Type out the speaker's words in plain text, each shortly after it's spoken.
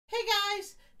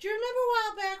guys, do you remember a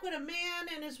while back when a man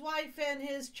and his wife and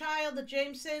his child, the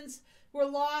Jamisons, were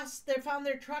lost? They found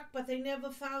their truck, but they never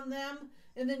found them.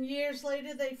 And then years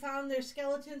later, they found their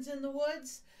skeletons in the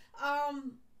woods.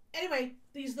 Anyway,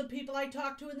 these are the people I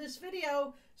talked to in this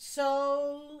video.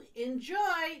 So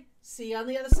enjoy. See you on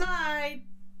the other side.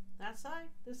 That side,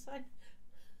 this side.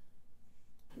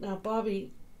 Now,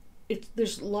 Bobby,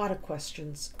 there's a lot of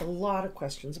questions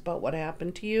about what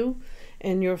happened to you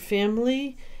and your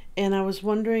family. And I was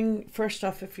wondering, first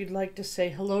off, if you'd like to say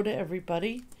hello to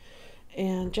everybody.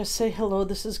 And just say hello.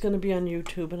 This is going to be on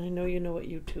YouTube, and I know you know what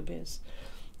YouTube is.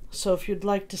 So if you'd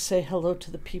like to say hello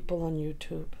to the people on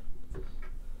YouTube.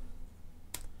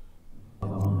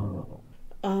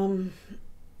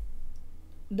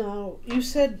 Now, you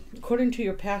said, according to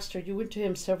your pastor, you went to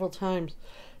him several times,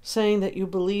 saying that you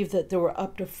believe that there were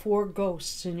up to 4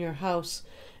 ghosts in your house,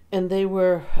 and they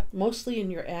were mostly in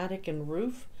your attic and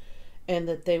roof, and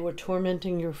that they were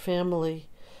tormenting your family.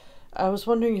 I was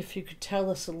wondering if you could tell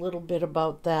us a little bit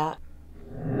about that.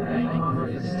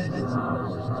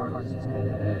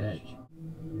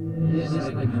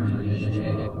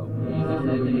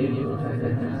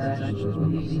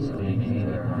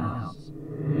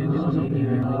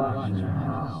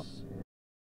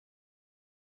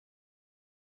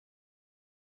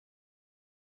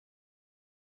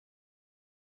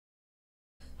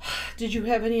 Did you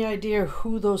have any idea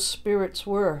who those spirits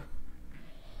were?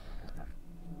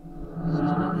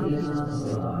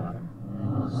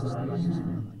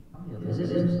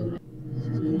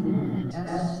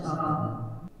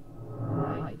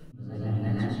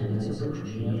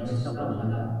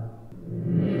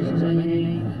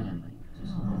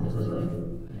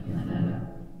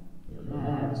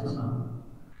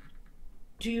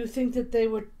 Do you think that they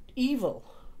were evil?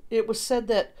 It was said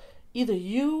that either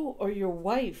you or your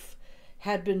wife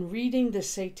had been reading the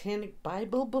Satanic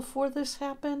Bible before this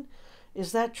happened.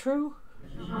 Is that true?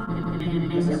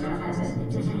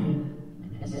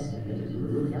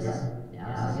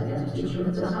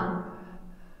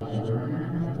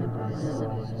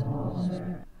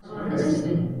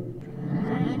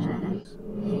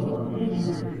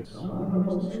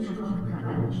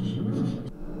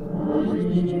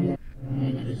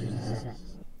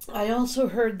 I also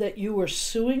heard that you were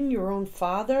suing your own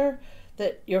father,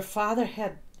 that your father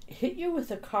had hit you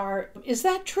with a car. Is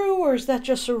that true, or is that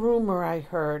just a rumor I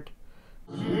heard?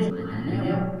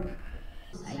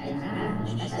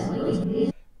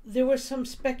 There was some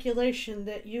speculation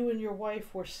that you and your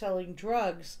wife were selling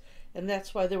drugs, and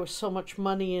that's why there was so much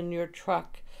money in your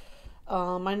truck.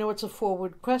 I know it's a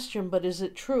forward question, but is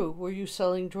it true? Were you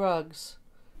selling drugs?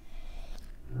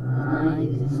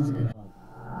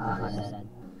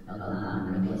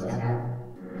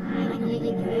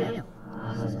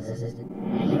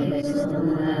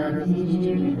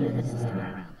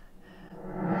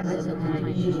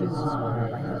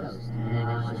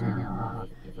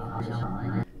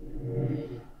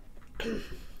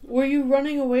 Were you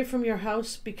running away from your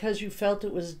house because you felt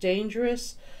it was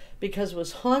dangerous, because it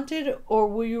was haunted, or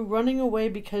were you running away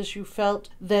because you felt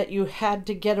that you had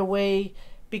to get away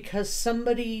because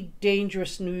somebody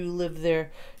dangerous knew you lived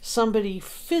there, somebody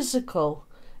physical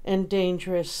and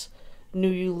dangerous knew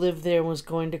you lived there and was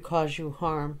going to cause you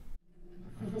harm?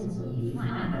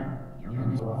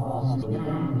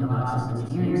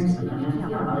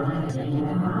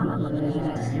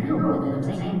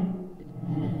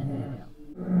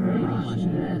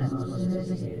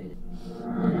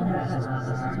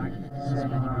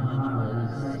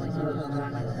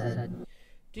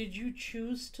 Did you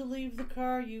choose to leave the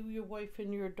car, you, your wife,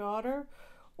 and your daughter,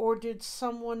 or did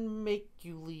someone make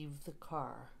you leave the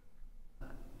car?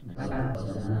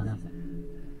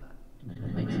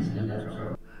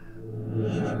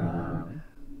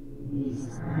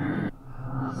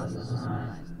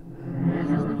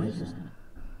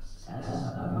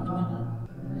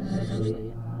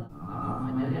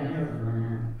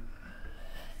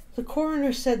 The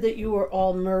coroner said that you were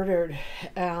all murdered,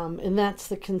 and that's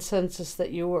the consensus,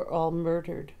 that you were all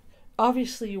murdered.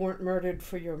 Obviously, you weren't murdered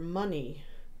for your money,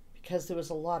 because there was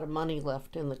a lot of money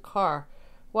left in the car.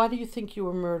 Why do you think you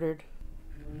were murdered?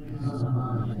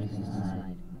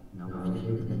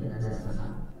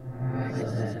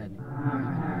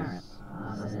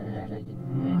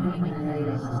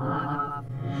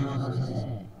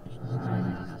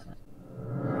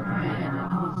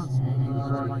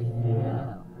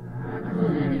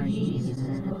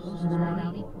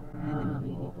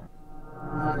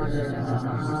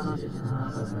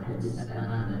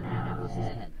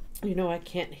 You know, I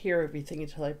can't hear everything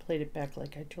until I played it back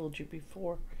like I told you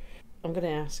before. I'm going to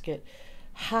ask it.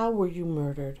 How were you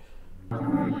murdered?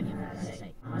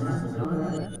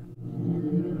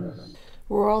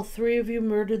 Were all three of you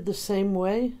murdered the same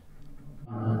way?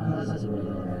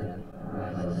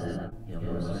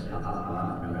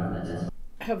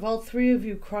 Have all three of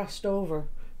you crossed over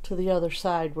to the other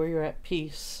side where you're at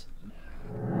peace?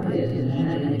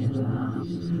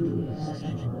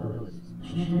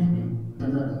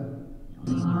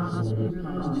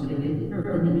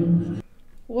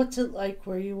 What's it like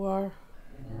where you are?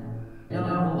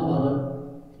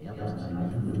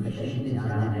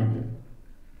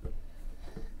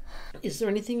 Is there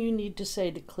anything you need to say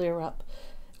to clear up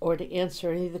or to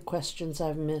answer any of the questions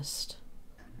I've missed?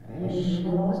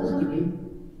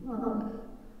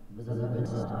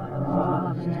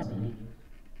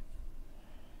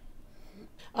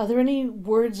 Are there any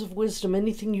words of wisdom,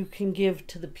 anything you can give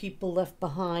to the people left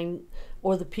behind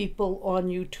or the people on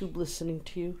YouTube listening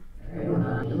to you?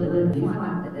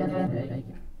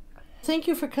 Thank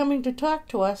you for coming to talk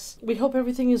to us. We hope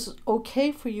everything is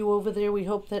okay for you over there. We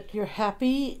hope that you're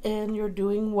happy and you're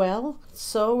doing well.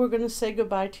 So we're going to say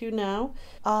goodbye to you now.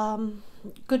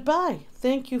 Goodbye.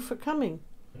 Thank you for coming.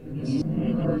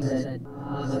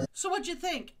 So what'd you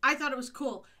think? I thought it was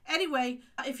cool. Anyway,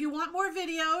 if you want more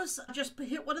videos, just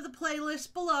hit one of the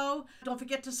playlists below. Don't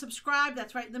forget to subscribe.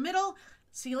 That's right in the middle.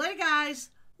 See you later,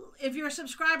 guys. If you're a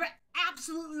subscriber,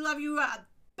 absolutely love you.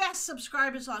 Best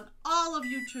subscribers on all of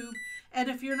YouTube. And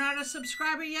if you're not a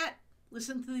subscriber yet,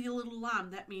 listen to the little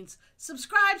alarm. That means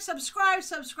subscribe, subscribe,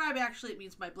 subscribe. Actually, it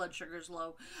means my blood sugar is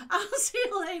low. I'll see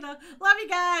you later. Love you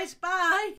guys. Bye.